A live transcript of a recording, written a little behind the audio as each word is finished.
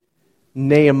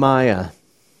Nehemiah.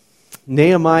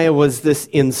 Nehemiah was this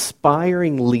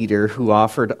inspiring leader who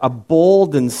offered a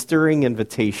bold and stirring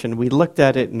invitation. We looked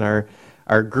at it in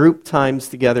our group times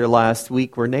together last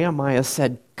week where Nehemiah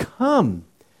said, "Come,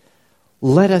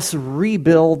 let us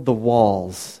rebuild the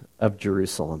walls of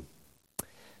Jerusalem."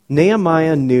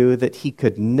 Nehemiah knew that he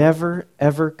could never,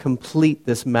 ever complete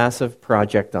this massive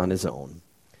project on his own.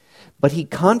 But he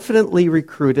confidently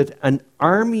recruited an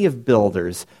army of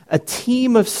builders, a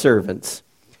team of servants.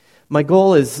 My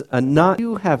goal is not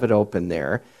to have it open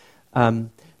there.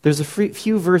 There's a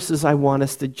few verses I want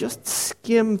us to just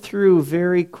skim through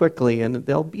very quickly, and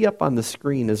they'll be up on the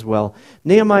screen as well.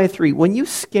 Nehemiah 3, when you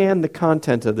scan the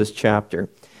content of this chapter,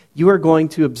 you are going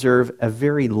to observe a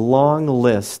very long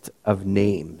list of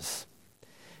names.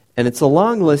 And it's a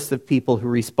long list of people who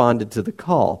responded to the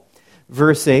call.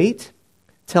 Verse 8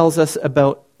 tells us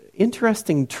about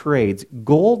interesting trades,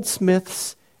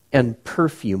 goldsmiths and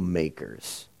perfume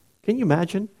makers. Can you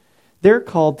imagine? They're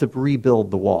called to rebuild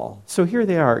the wall. So here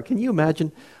they are. Can you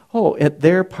imagine? Oh, at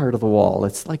their part of the wall,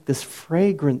 it's like this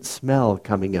fragrant smell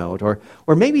coming out. Or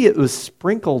maybe it was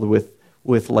sprinkled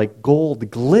with like gold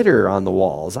glitter on the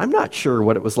walls. I'm not sure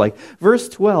what it was like. Verse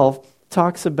 12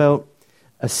 talks about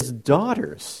his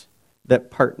daughters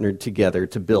that partnered together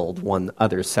to build one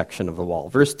other section of the wall.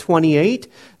 Verse 28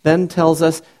 then tells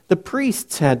us the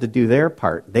priests had to do their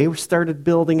part. They started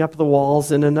building up the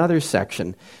walls in another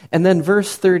section. And then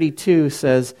verse 32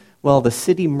 says, well, the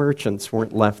city merchants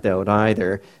weren't left out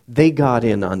either. They got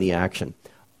in on the action.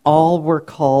 All were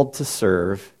called to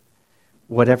serve,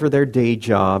 whatever their day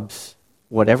jobs,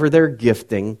 whatever their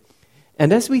gifting.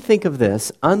 And as we think of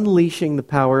this, unleashing the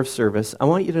power of service, I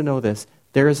want you to know this.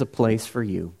 There is a place for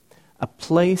you. A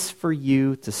place for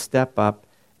you to step up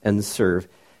and serve.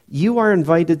 You are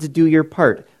invited to do your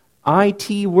part.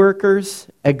 IT workers,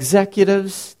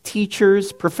 executives,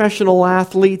 teachers, professional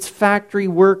athletes, factory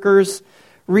workers,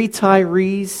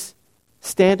 retirees,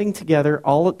 standing together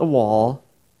all at the wall,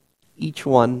 each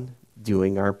one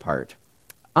doing our part.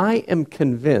 I am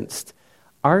convinced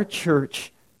our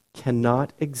church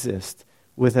cannot exist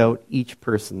without each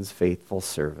person's faithful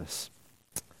service.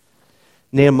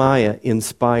 Nehemiah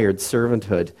inspired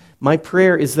servanthood. My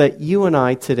prayer is that you and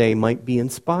I today might be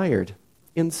inspired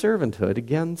in servanthood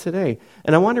again today.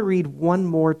 And I want to read one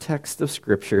more text of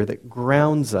Scripture that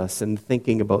grounds us in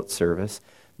thinking about service.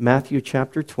 Matthew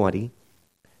chapter 20,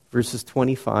 verses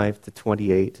 25 to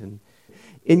 28. And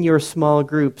in your small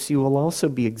groups, you will also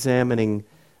be examining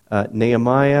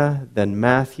Nehemiah, then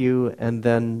Matthew, and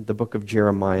then the book of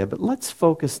Jeremiah. But let's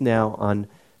focus now on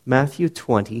Matthew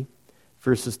 20,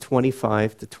 verses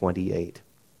 25 to 28.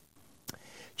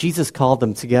 Jesus called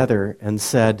them together and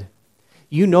said,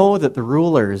 "You know that the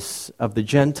rulers of the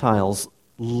Gentiles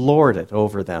lord it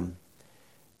over them,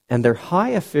 and their high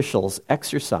officials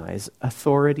exercise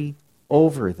authority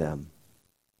over them.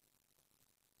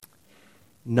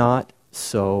 Not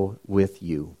so with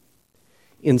you.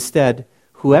 Instead,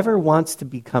 whoever wants to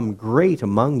become great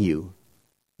among you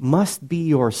must be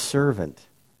your servant,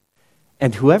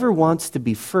 and whoever wants to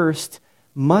be first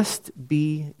must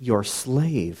be your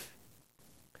slave.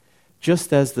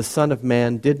 Just as the Son of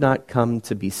Man did not come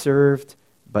to be served,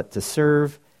 but to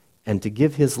serve, and to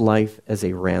give his life as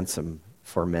a ransom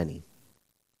for many."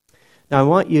 Now I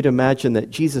want you to imagine that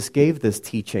Jesus gave this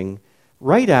teaching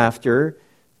right after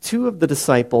two of the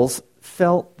disciples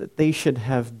felt that they should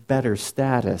have better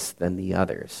status than the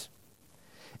others.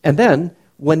 And then,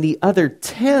 when the other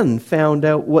 10 found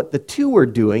out what the two were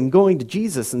doing, going to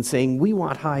Jesus and saying, "We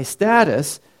want high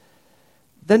status,"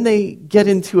 then they get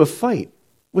into a fight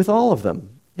with all of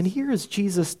them. And here is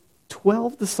Jesus'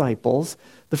 12 disciples,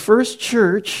 the first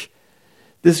church,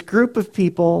 this group of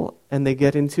people, and they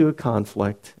get into a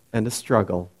conflict and a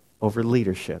struggle over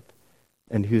leadership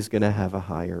and who's going to have a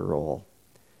higher role.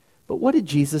 But what did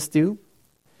Jesus do?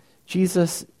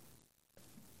 Jesus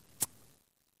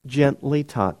gently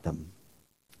taught them.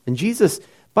 And Jesus,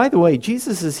 by the way,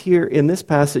 Jesus is here in this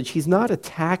passage, he's not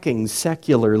attacking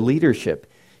secular leadership.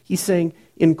 He's saying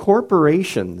in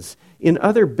corporations, in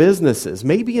other businesses,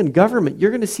 maybe in government,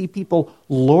 you're going to see people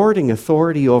lording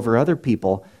authority over other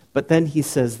people. But then he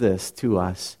says this to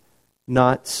us,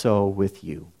 "Not so with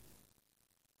you."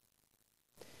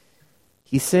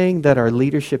 He's saying that our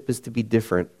leadership is to be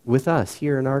different with us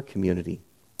here in our community.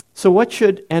 So what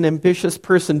should an ambitious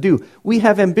person do? We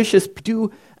have ambitious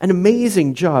do an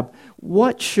amazing job.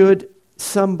 What should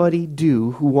somebody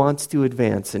do who wants to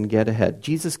advance and get ahead?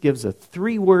 Jesus gives a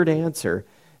 3-word answer,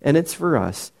 and it's for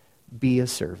us: be a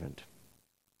servant.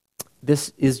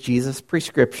 This is Jesus'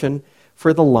 prescription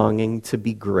for the longing to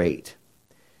be great.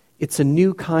 It's a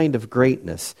new kind of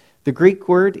greatness, The Greek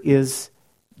word is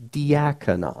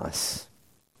diakonos.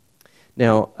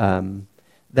 Now,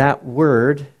 that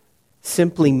word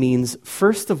simply means,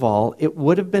 first of all, it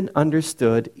would have been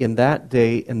understood in that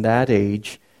day, in that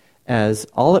age, as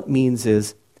all it means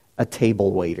is a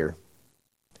table waiter.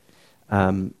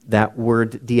 That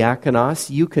word diakonos,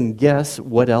 you can guess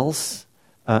what else.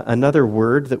 Another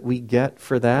word that we get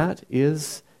for that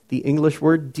is the English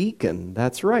word deacon.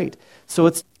 That's right. So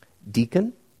it's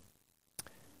deacon,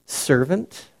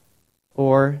 servant,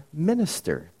 or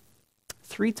minister.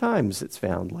 3 times it's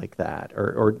found like that,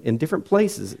 or in different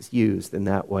places it's used in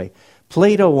that way.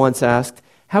 Plato once asked,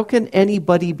 how can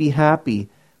anybody be happy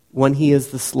when he is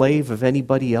the slave of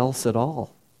anybody else at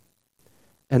all?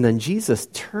 And then Jesus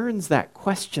turns that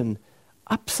question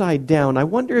upside down. I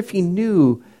wonder if he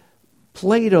knew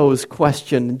Plato's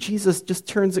question. Jesus just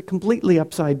turns it completely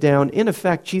upside down. In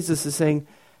effect, Jesus is saying,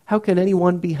 how can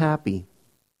anyone be happy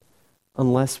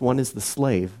unless one is the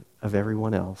slave of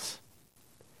everyone else?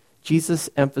 Jesus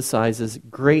emphasizes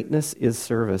greatness is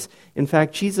service. In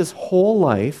fact, Jesus' whole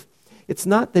life, it's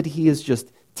not that he is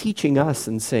just teaching us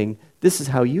and saying, this is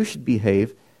how you should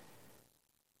behave.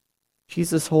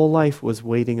 Jesus' whole life was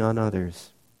waiting on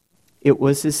others. It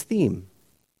was his theme.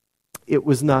 It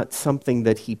was not something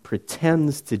that he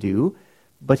pretends to do,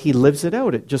 but he lives it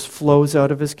out. It just flows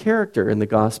out of his character. In the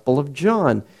Gospel of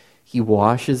John, he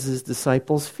washes his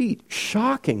disciples' feet,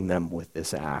 shocking them with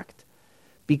this act.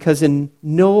 Because in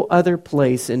no other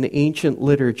place in ancient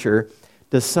literature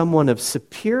does someone of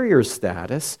superior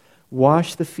status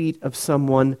wash the feet of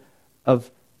someone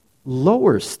of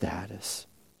lower status.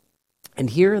 And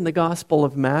here in the Gospel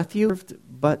of Matthew,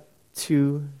 but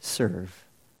to serve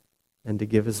and to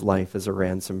give his life as a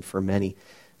ransom for many.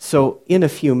 So in a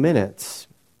few minutes,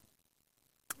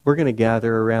 we're going to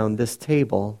gather around this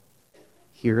table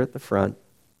here at the front.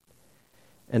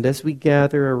 And as we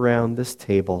gather around this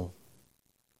table,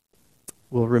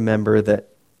 we'll remember that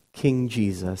King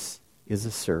Jesus is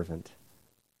a servant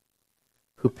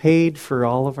who paid for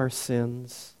all of our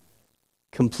sins,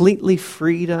 completely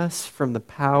freed us from the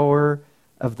power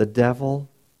of the devil.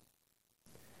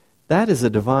 That is a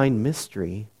divine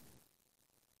mystery,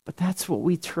 but that's what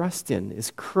we trust in,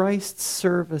 is Christ's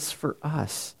service for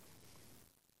us.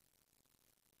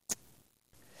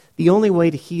 The only way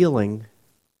to healing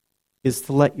is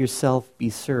to let yourself be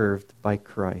served by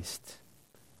Christ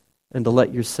and to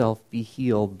let yourself be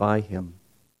healed by him.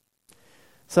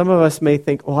 Some of us may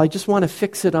think, I just want to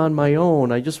fix it on my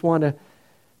own. I just want to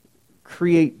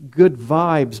create good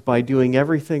vibes by doing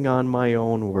everything on my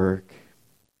own work.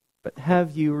 But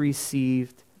have you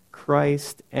received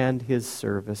Christ and his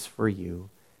service for you?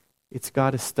 It's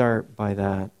got to start by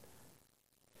that.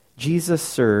 Jesus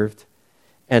served,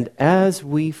 and as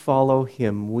we follow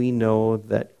him, we know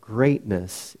that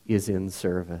greatness is in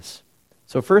service.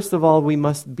 So first of all, we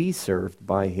must be served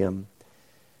by him.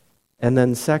 And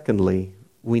then secondly,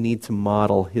 we need to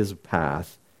model his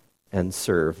path and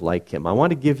serve like him. I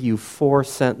want to give you 4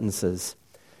 sentences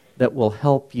that will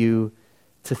help you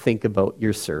to think about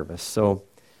your service. So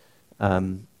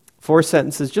 4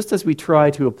 sentences, just as we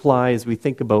try to apply, as we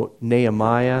think about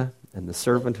Nehemiah and the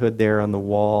servanthood there on the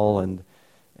wall and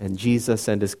Jesus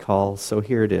and his call. So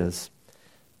here it is.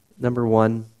 Number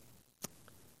 1,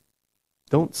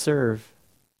 don't serve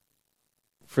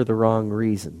for the wrong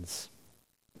reasons.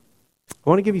 I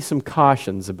want to give you some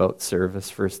cautions about service,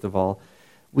 first of all.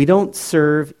 We don't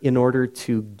serve in order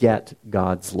to get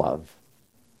God's love.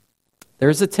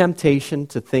 There's a temptation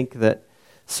to think that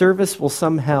service will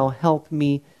somehow help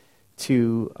me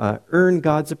to earn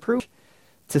God's approval,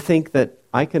 to think that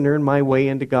I can earn my way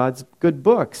into God's good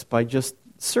books by just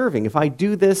serving. If I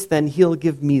do this, then he'll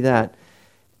give me that.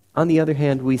 On the other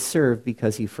hand, we serve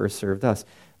because he first served us.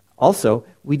 Also,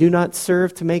 we do not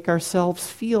serve to make ourselves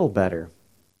feel better.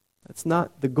 That's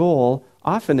not the goal.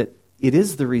 Often it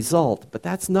is the result, but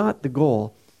that's not the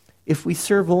goal. If we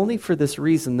serve only for this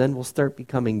reason, then we'll start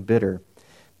becoming bitter.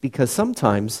 Because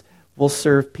sometimes we'll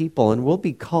serve people, and we'll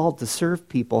be called to serve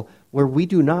people where we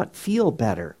do not feel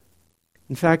better.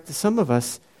 In fact, some of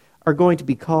us are going to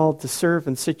be called to serve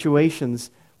in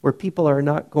situations where people are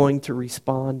not going to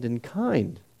respond in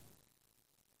kind.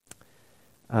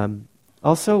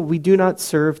 Also, we do not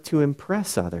serve to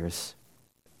impress others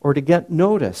or to get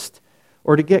noticed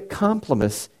or to get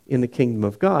compliments in the kingdom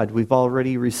of God. We've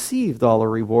already received all our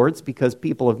rewards because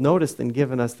people have noticed and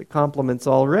given us the compliments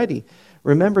already.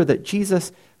 Remember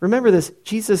this,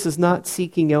 Jesus is not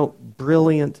seeking out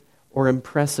brilliant or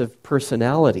impressive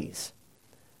personalities,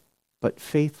 but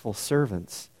faithful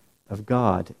servants of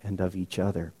God and of each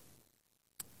other.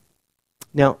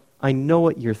 Now, I know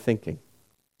what you're thinking.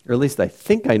 or at least I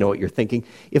think I know what you're thinking.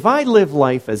 If I live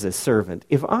life as a servant,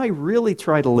 if I really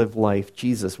try to live life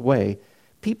Jesus' way,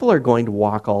 people are going to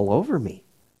walk all over me.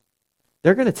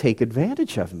 They're going to take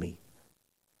advantage of me.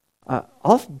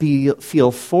 I'll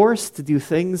feel forced to do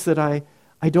things that I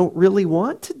don't really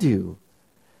want to do.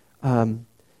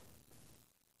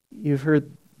 You've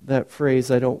heard that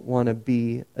phrase, I don't want to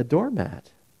be a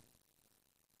doormat.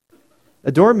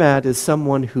 A doormat is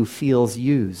someone who feels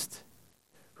used,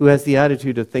 who has the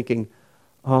attitude of thinking,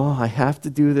 oh, I have to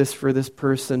do this for this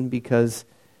person because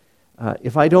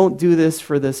if I don't do this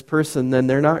for this person, then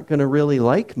they're not going to really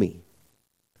like me.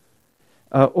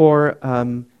 Or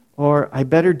I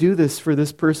better do this for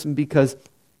this person because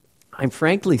I'm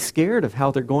frankly scared of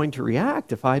how they're going to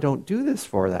react if I don't do this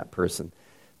for that person.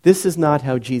 This is not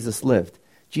how Jesus lived.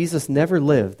 Jesus never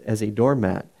lived as a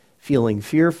doormat, feeling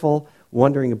fearful,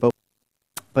 wondering about.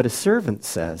 But a servant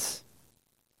says,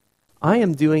 I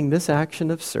am doing this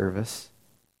action of service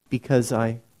because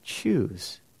I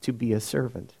choose to be a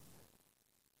servant.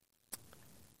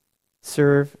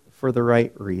 Serve for the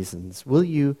right reasons. Will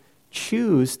you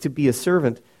choose to be a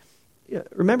servant?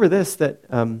 Remember this, that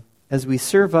as we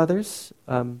serve others,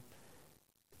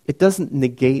 it doesn't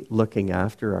negate looking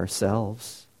after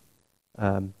ourselves.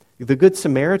 The Good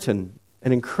Samaritan,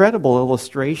 an incredible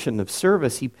illustration of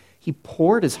service. He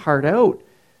poured his heart out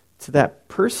to that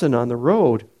person on the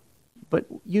road. But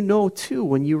you know, too,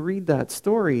 when you read that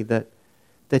story, that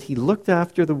he looked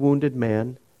after the wounded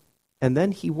man, and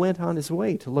then he went on his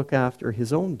way to look after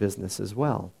his own business as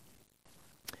well.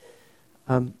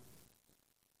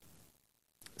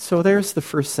 So there's the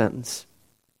first sentence.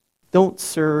 Don't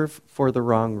serve for the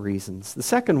wrong reasons. The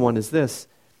second one is this.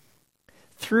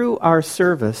 Through our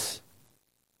service,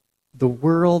 the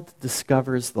world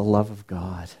discovers the love of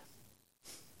God.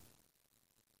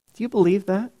 Do you believe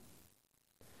that?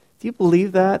 Do you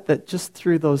believe that just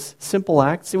through those simple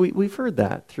acts? We've heard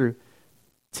that through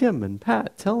Tim and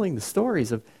Pat telling the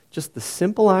stories of just the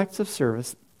simple acts of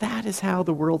service. That is how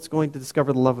the world's going to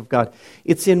discover the love of God.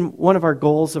 It's in one of our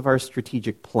goals of our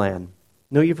strategic plan.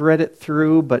 I know you've read it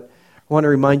through, but I want to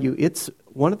remind you, it's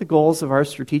one of the goals of our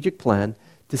strategic plan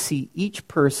to see each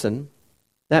person,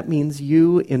 that means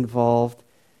you, involved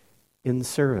in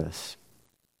service.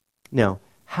 Now,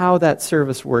 how that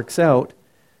service works out,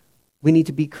 we need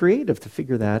to be creative to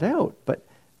figure that out.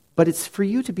 But it's for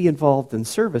you to be involved in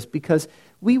service because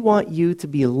we want you to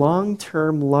be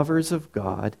long-term lovers of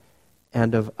God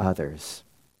and of others.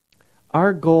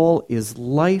 Our goal is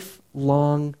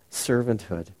lifelong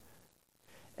servanthood.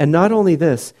 And not only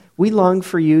this, we long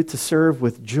for you to serve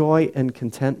with joy and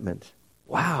contentment.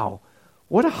 Wow,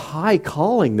 what a high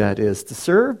calling that is, to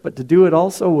serve, but to do it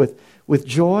also with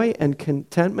joy and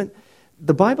contentment.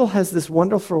 The Bible has this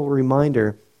wonderful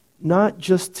reminder, not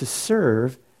just to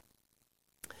serve,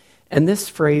 and this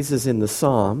phrase is in the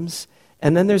Psalms,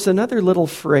 and then there's another little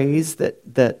phrase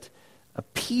that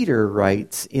Peter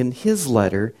writes in his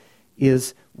letter,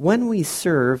 is when we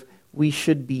serve, we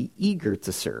should be eager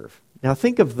to serve. Now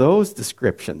think of those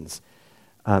descriptions.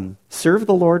 Serve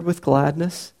the Lord with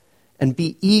gladness, and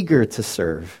be eager to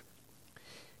serve.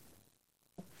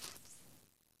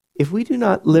 If we do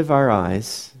not live our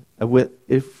lives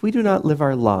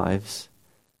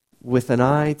with an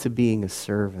eye to being a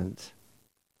servant,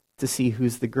 to see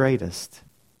who's the greatest.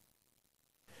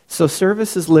 So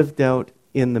service is lived out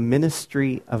in the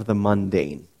ministry of the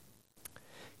mundane.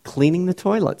 Cleaning the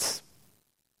toilets.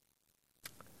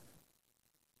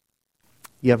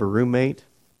 You have a roommate,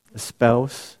 a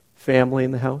spouse, family in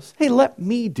the house. Hey, let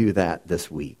me do that this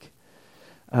week.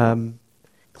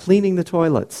 Cleaning the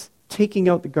toilets, taking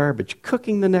out the garbage,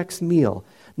 cooking the next meal.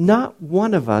 Not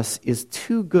one of us is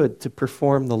too good to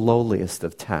perform the lowliest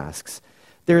of tasks.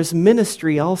 There's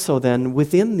ministry also then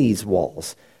within these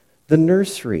walls. The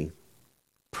nursery,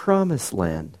 Promised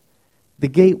Land, the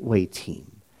Gateway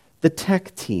team, the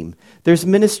tech team. There's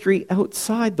ministry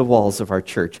outside the walls of our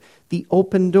church. The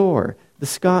Open Door, the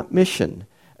Scott Mission,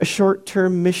 a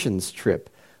short-term missions trip.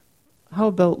 How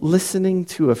about listening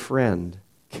to a friend,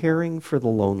 caring for the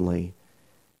lonely,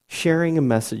 sharing a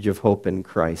message of hope in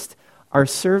Christ? Our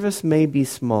service may be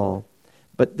small,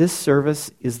 but this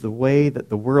service is the way that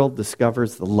the world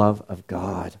discovers the love of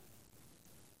God.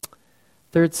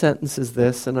 Third sentence is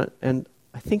this, and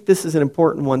I think this is an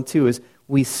important one too, is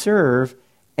we serve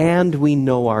and we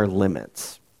know our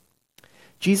limits.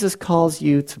 Jesus calls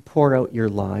you to pour out your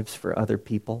lives for other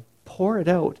people. Pour it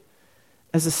out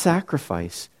as a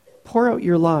sacrifice. Pour out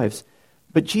your lives.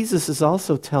 But Jesus is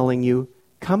also telling you,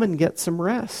 come and get some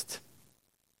rest.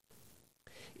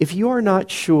 If you are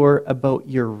not sure about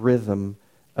your rhythm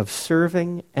of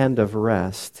serving and of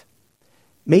rest,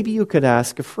 Maybe you could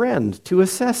ask a friend to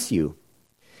assess you.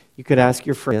 You could ask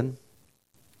your friend,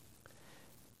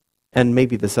 and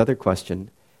maybe this other question,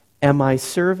 am I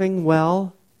serving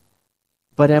well,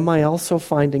 but am I also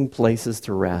finding places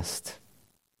to rest?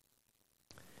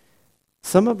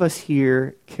 Some of us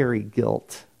here carry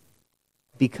guilt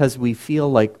because we feel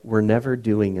like we're never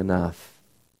doing enough.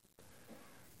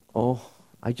 Oh,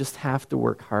 I just have to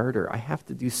work harder. I have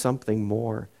to do something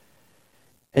more.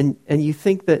 And you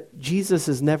think that Jesus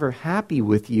is never happy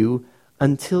with you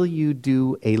until you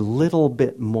do a little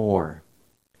bit more.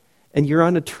 And you're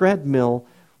on a treadmill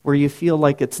where you feel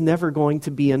like it's never going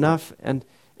to be enough, and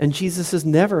Jesus is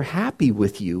never happy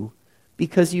with you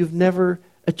because you've never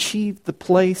achieved the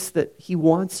place that he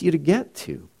wants you to get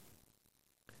to.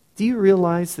 Do you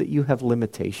realize that you have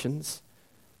limitations?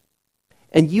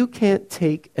 And you can't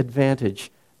take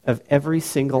advantage of every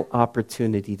single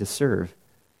opportunity to serve.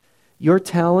 Your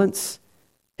talents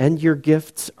and your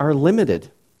gifts are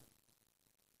limited.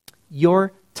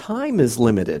 Your time is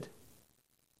limited.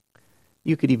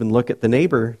 You could even look at the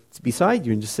neighbor beside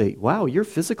you and just say, wow, your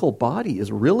physical body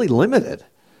is really limited.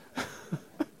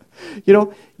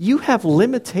 You have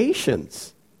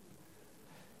limitations.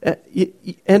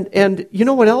 And you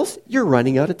know what else? You're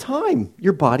running out of time.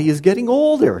 Your body is getting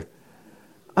older.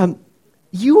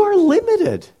 You are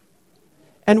limited.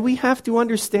 And we have to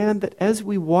understand that as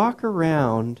we walk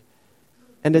around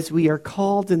and as we are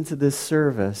called into this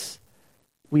service,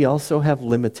 we also have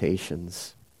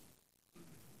limitations.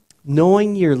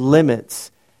 Knowing your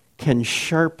limits can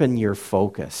sharpen your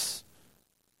focus.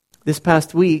 This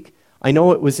past week, I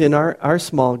know it was in our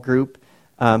small group,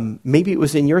 maybe it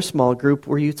was in your small group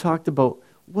where you talked about,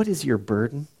 what is your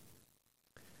burden?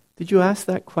 Did you ask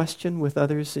that question with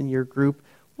others in your group?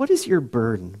 What is your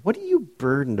burden? What are you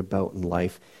burdened about in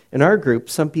life? In our group,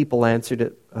 some people answered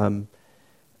it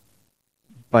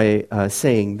by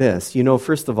saying this.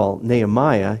 First of all,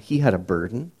 Nehemiah, he had a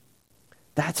burden.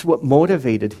 That's what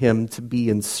motivated him to be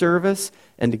in service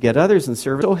and to get others in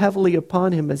service so heavily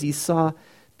upon him as he saw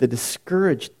the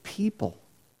discouraged people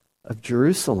of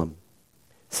Jerusalem.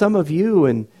 Some of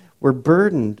you were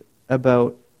burdened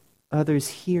about others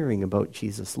hearing about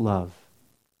Jesus' love.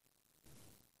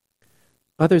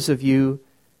 Others of you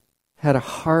had a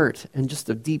heart and just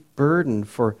a deep burden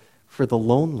for the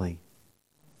lonely,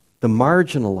 the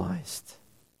marginalized,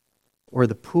 or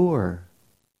the poor.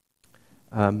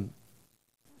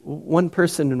 One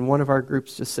person in one of our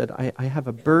groups just said, I have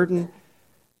a burden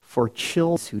for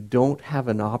children who don't have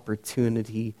an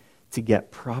opportunity to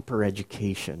get proper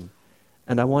education.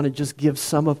 And I want to just give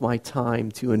some of my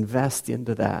time to invest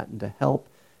into that and to help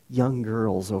young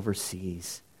girls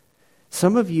overseas.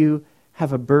 Some of you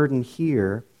have a burden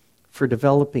here for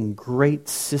developing great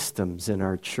systems in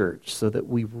our church so that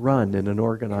we run in an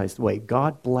organized way.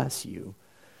 God bless you.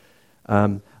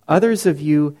 Others of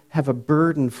you have a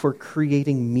burden for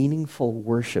creating meaningful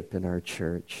worship in our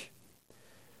church.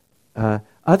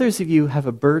 Others of you have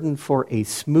a burden for a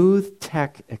smooth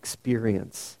tech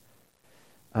experience.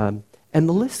 And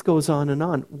the list goes on and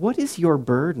on. What is your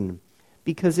burden?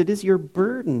 Because it is your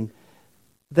burden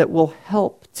that will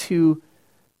help to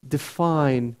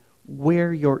define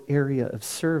where your area of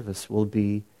service will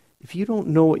be. If you don't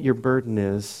know what your burden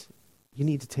is, you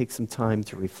need to take some time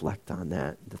to reflect on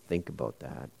that and to think about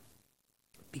that.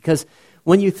 Because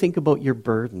when you think about your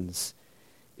burdens,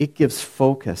 it gives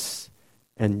focus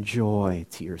and joy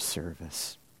to your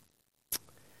service.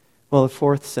 Well, the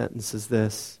fourth sentence is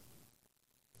this.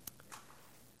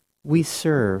 We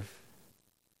serve,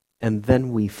 and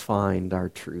then we find our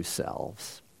true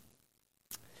selves.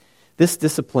 This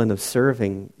discipline of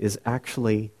serving is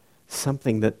actually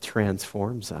something that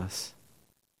transforms us.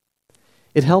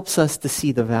 It helps us to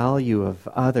see the value of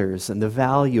others and the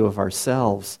value of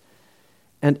ourselves.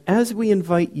 And as we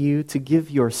invite you to give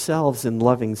yourselves in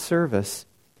loving service,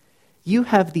 you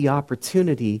have the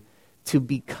opportunity to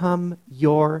become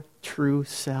your true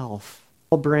self.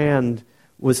 Paul Brand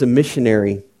was a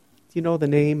missionary. Do you know the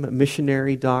name? A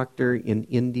missionary doctor in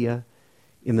India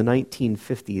in the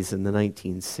 1950s and the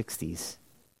 1960s.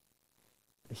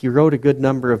 He wrote a good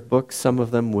number of books, some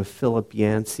of them with Philip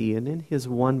Yancey, and in his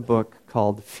one book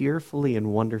called Fearfully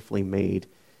and Wonderfully Made,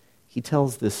 he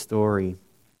tells this story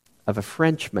of a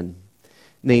Frenchman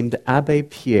named Abbé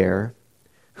Pierre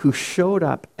who showed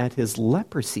up at his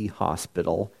leprosy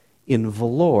hospital in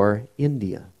Vellore,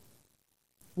 India.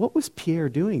 What was Pierre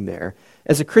doing there?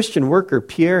 As a Christian worker,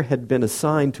 Pierre had been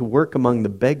assigned to work among the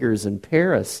beggars in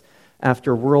Paris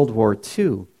after World War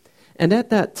II. And at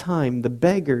that time, the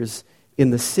beggars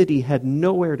in the city had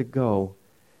nowhere to go.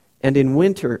 And in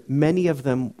winter, many of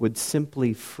them would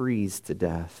simply freeze to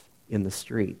death in the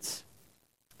streets.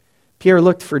 Pierre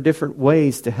looked for different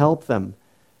ways to help them.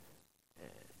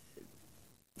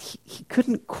 He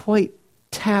couldn't quite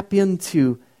tap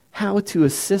into how to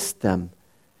assist them.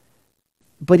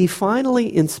 But he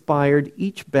finally inspired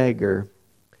each beggar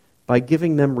by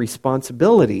giving them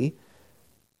responsibility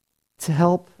to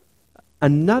help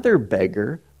another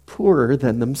beggar poorer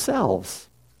than themselves.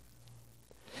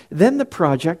 Then the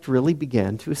project really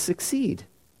began to succeed.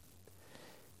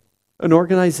 An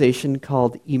organization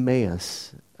called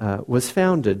Emmaus was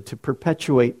founded to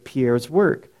perpetuate Pierre's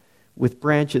work with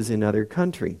branches in other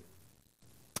countries.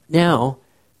 Now,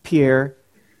 Pierre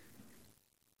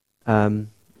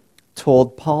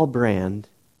told Paul Brand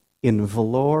in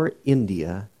Vellore,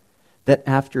 India, that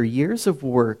after years of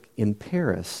work in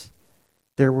Paris,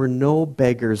 there were no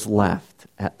beggars left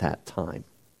at that time.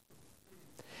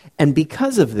 And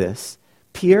because of this,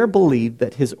 Pierre believed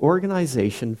that his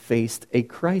organization faced a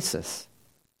crisis.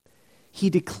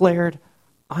 He declared,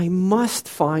 "I must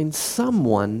find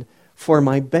someone for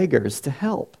my beggars to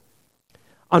help."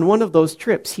 On one of those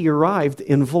trips, he arrived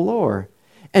in Vellore,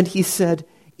 and he said,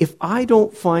 "If I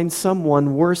don't find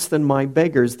someone worse than my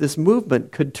beggars, this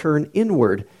movement could turn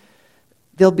inward.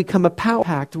 They'll become a power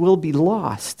pact, we'll be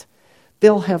lost.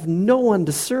 They'll have no one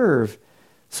to serve."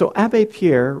 So Abbé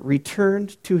Pierre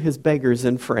returned to his beggars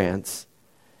in France,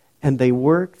 and they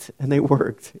worked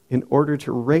in order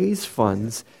to raise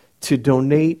funds to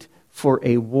donate for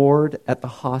a ward at the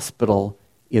hospital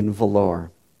in Vellore.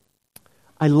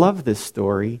 I love this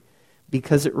story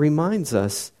because it reminds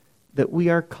us that we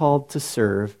are called to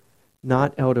serve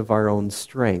not out of our own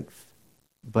strength,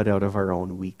 but out of our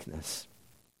own weakness.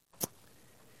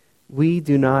 We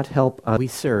do not help others, we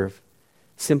serve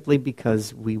simply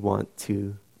because we want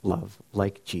to love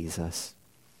like Jesus.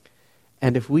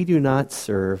 And if we do not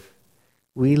serve,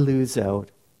 we lose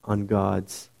out on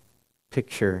God's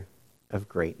picture of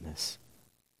greatness.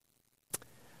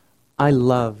 I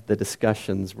love the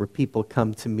discussions where people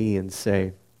come to me and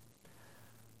say,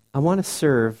 "I want to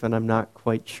serve and I'm not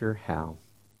quite sure how."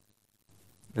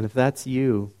 And if that's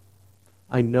you,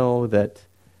 I know that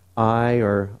I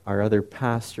or our other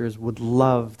pastors would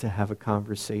love to have a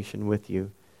conversation with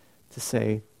you to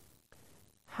say,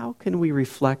 how can we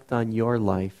reflect on your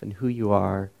life and who you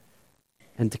are,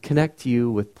 and to connect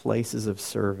you with places of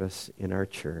service in our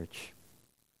church?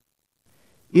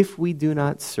 If we do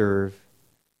not serve,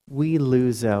 we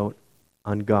lose out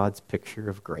on God's picture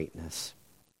of greatness.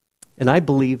 And I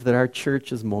believe that our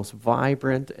church is most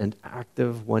vibrant and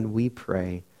active when we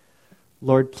pray,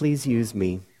 "Lord, please use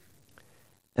me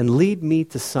and lead me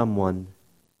to someone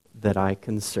that I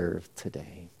can serve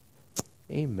today."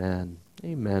 Amen.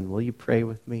 Amen. Will you pray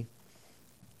with me?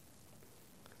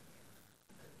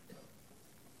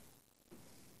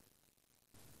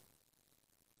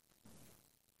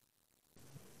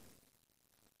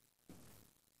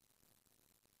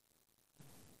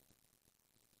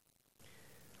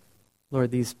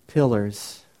 Lord, these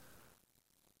pillars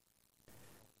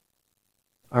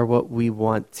are what we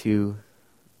want to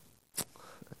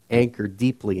anchor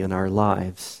deeply in our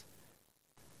lives.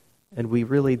 And we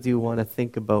really do want to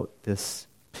think about this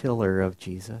pillar of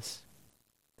Jesus.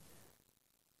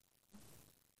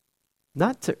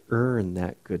 Not to earn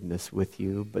that goodness with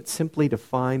you, but simply to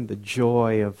find the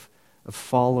joy of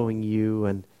following you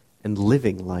and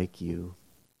living like you.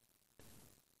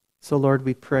 So, Lord,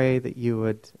 we pray that you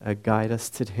would guide us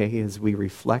today as we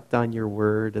reflect on your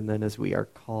word, and then as we are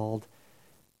called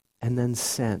and then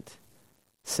sent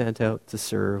out to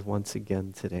serve once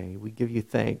again today. We give you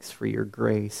thanks for your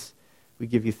grace. We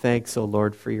give you thanks, O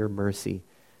Lord, for your mercy.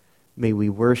 May we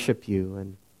worship you.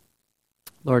 And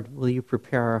Lord, will you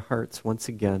prepare our hearts once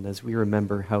again as we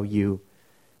remember how you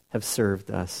have served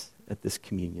us at this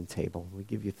communion table. We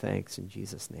give you thanks in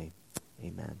Jesus' name.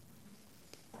 Amen.